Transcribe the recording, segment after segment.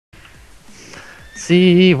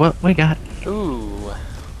see what we got. Ooh.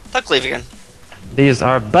 Fuck Cleave again. These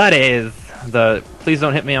are buddies. The please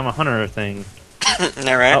don't hit me, I'm a hunter thing.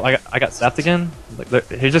 Alright. Oh, I got sapped again. Like,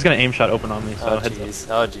 he's just gonna aim shot open on me. So Oh heads jeez.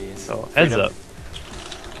 Oh jeez. So heads up.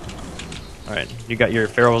 All right, you got your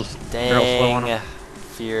feral slow on him. Dang.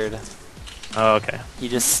 Feared. Oh, okay. He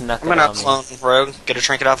just snuck I'm it gonna on me. clone Rogue, get a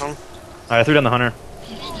trinket off him. All right, I threw down the hunter.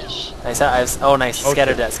 Nice. Oh, nice. Oh,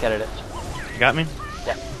 Scattered shit. it. Scattered it. You got me?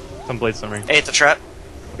 Yeah. Some blade summary. Ate the trap.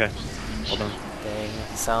 Okay. Hold on. Dang.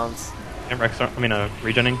 Sounds.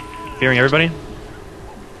 Regening. Fearing everybody.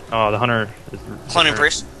 Oh, the hunter is. Cloning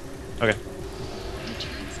Priest. Okay.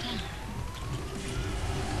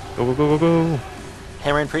 Go.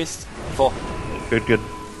 Hammer and Priest. Full. Good.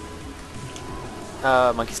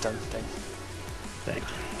 Monkey stun. Dang. Dang.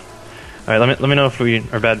 All right, let me know if we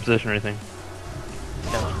are bad position or anything.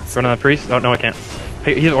 No. Run on the priest. Oh no, I can't.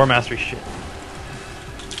 Hey, he's Ore Mastery. Shit.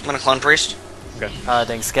 I'm gonna clone Priest. Okay.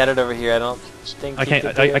 Dang. Scattered over here. I don't think. I can't.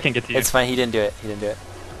 I can't get to you. It's fine. He didn't do it.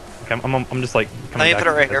 Okay, I'm just like Let coming me back.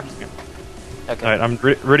 put it right here. Okay. All right, I'm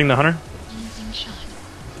rooting the hunter.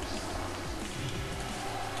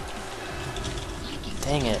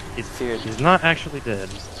 Dang it. He's feared. He's not actually dead.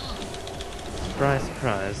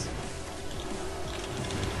 Surprise.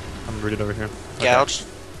 I'm rooted over here. Okay. Gouge.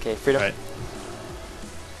 Okay. Freedom. Alright.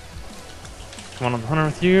 Come on the hunter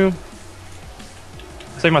with you.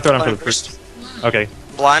 Save my throw down for the priest. Okay.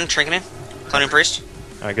 Blind, trinketing. Cloning Priest.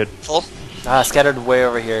 Alright, good. Full. Scattered way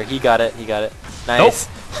over here. He got it. Nice.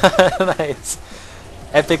 Nope. Nice.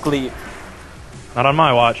 Epic leap. Not on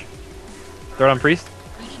my watch. Throw it on priest. So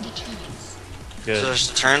Good. there's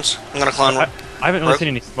the turns. I'm gonna clone. I haven't really Rogue. seen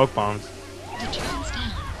any smoke bombs.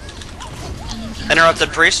 Interrupted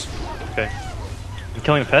Priest. Okay. I'm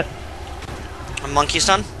killing the pet. A monkey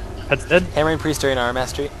stun. Pet's dead. Hammer and Priest during our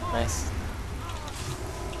mastery. Nice.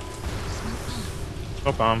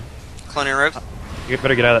 Smoke bomb. Cloning Rogue. You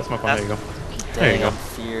better get out of that smoke bomb. There you go. There you Dang, go. I'm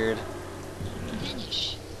feared.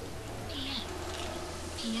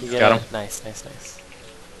 You get Got it? him. Nice.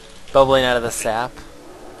 Bubbling out of the sap.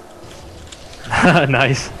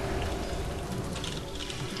 Nice.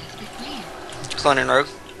 Cloning Rogue.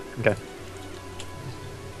 Okay.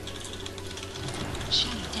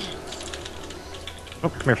 Oh,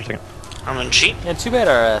 come here for a second. I'm gonna cheat. And too bad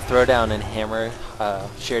our throwdown and hammer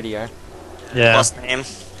shared ER. Yeah. Plus name.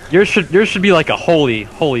 Yours should be like a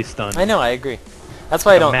holy stun. I know, I agree. That's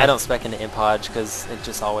why I Like a don't spec into imp hodge because it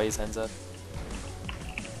just always ends up.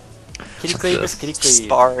 Kitty Cleave versus Kitty Cleave.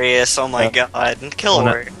 Sparius, oh my god. Kill Oh,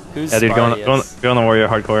 no. Warrior. Who's Yeah, dude, go on the warrior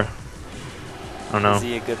hardcore. I don't know. Is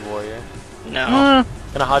he a good warrior? No.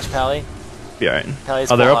 Gonna hodge Pally. Be alright.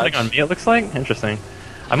 Pally's Oh, they're full opening hodge. on me. It looks like interesting.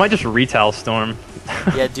 I might just retail storm.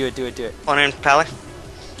 Yeah, do it. Cloning Pally.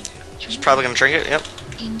 She's probably gonna trinket, yep.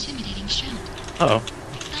 Uh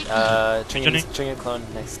oh. Trinket clone.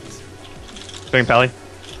 Nice. Swing Pally.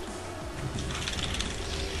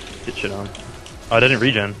 Get shit on. Oh, I didn't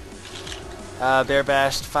regen. Bear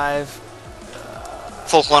bashed 5.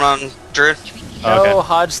 Full clone on Druid. Oh, okay. No,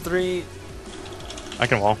 hodge 3. I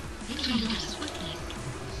can wall.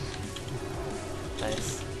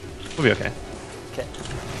 Nice. We'll be okay. Okay.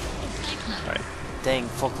 Alright. Dang,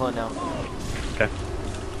 full clone now. Okay.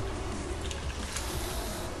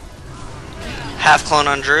 Half clone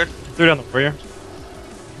on Druid. Threw down the warrior.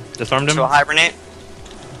 Disarmed him. To a hibernate.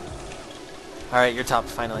 Alright, you're top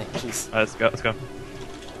finally. Jeez. Let's go.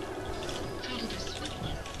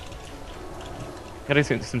 Gotta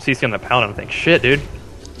get some CC on the Paladin thing. Shit, dude.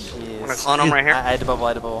 Jeez. I'm gonna clone him right here. I had to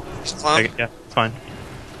bubble. Just clone. Okay, yeah, it's fine.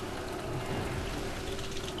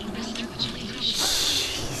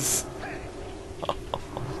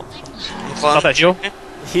 I'm Stop that heal.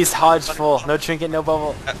 He's hodge full. No trinket, no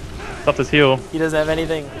bubble. Stop this heal. He doesn't have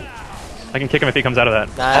anything. I can kick him if he comes out of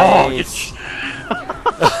that. Nice.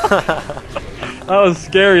 Oh, that was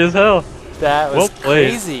scary as hell. That was Well played.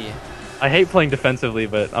 crazy. I hate playing defensively,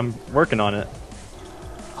 but I'm working on it.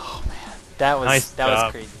 Oh man, that was Nice that was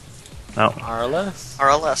job. crazy. No, RLS.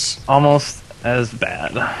 RLS. almost as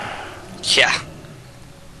bad. Yeah.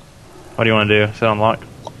 What do you want to do? Sit on lock?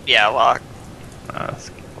 Yeah, lock. That's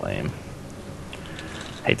lame.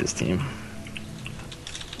 Hate this team.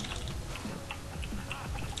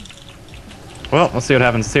 Well, let's see what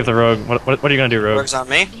happens. See if the rogue. What are you gonna do, rogue? Rogue's on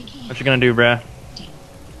me. What you gonna do, bruh?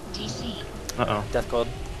 Uh oh. Death gold.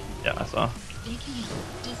 Yeah, I saw.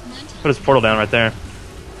 Put his portal down right there.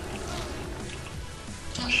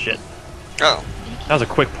 Oh, shit. Oh. That was a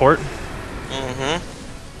quick port. Mm-hmm.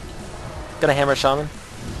 Gonna hammer shaman.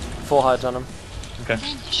 Full hodge on him. Okay.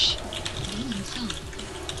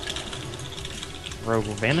 Rogue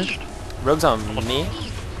vanished. Rogue's on me.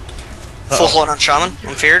 Full hold on Shaman.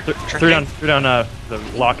 I'm feared. Threw down the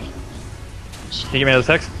lock. Can you give me those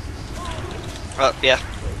hex? Yeah.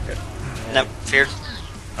 Nope, feared.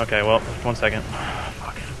 Okay, well, 1 second.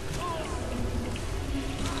 Fuck.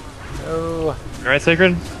 No. Alright,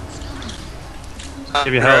 Sacred?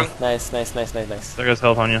 Give you health. Nice. There goes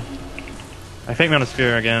health on you. I think me on a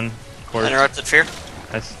spear again. Of course. Interrupted fear.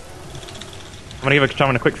 Nice. I'm gonna give a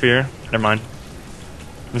Shaman a quick fear. Never mind.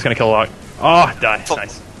 I'm just gonna kill a lock. Oh, die. Full.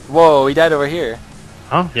 Nice. Whoa, he died over here.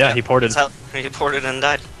 Huh? Yeah, he ported. He ported and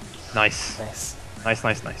died. Nice. Nice.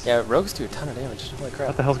 Yeah, rogues do a ton of damage. Holy crap.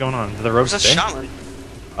 What the hell's going on? Did the rogues Where's a stay? Shaman?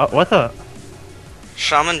 Oh, what the?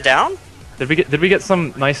 Shaman down? Did we get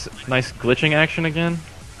some nice glitching action again?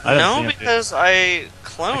 I didn't see No, him, dude. because I I can't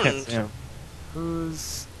cloned. see him.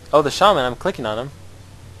 Who's... Oh, the shaman. I'm clicking on him.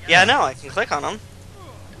 Yeah, no, I can click on him.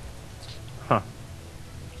 Huh.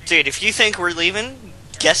 Dude, if you think we're leaving,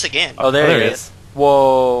 guess again. Oh, there he is.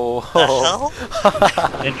 Whoa. The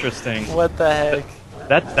hell? Interesting. What the heck?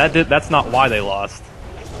 That's not why they lost.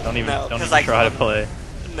 Don't even No, 'cause try how to play.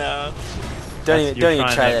 No. Don't You're even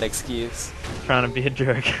trying try to- that excuse. Trying to be a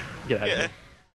jerk. Get out of Yeah. here.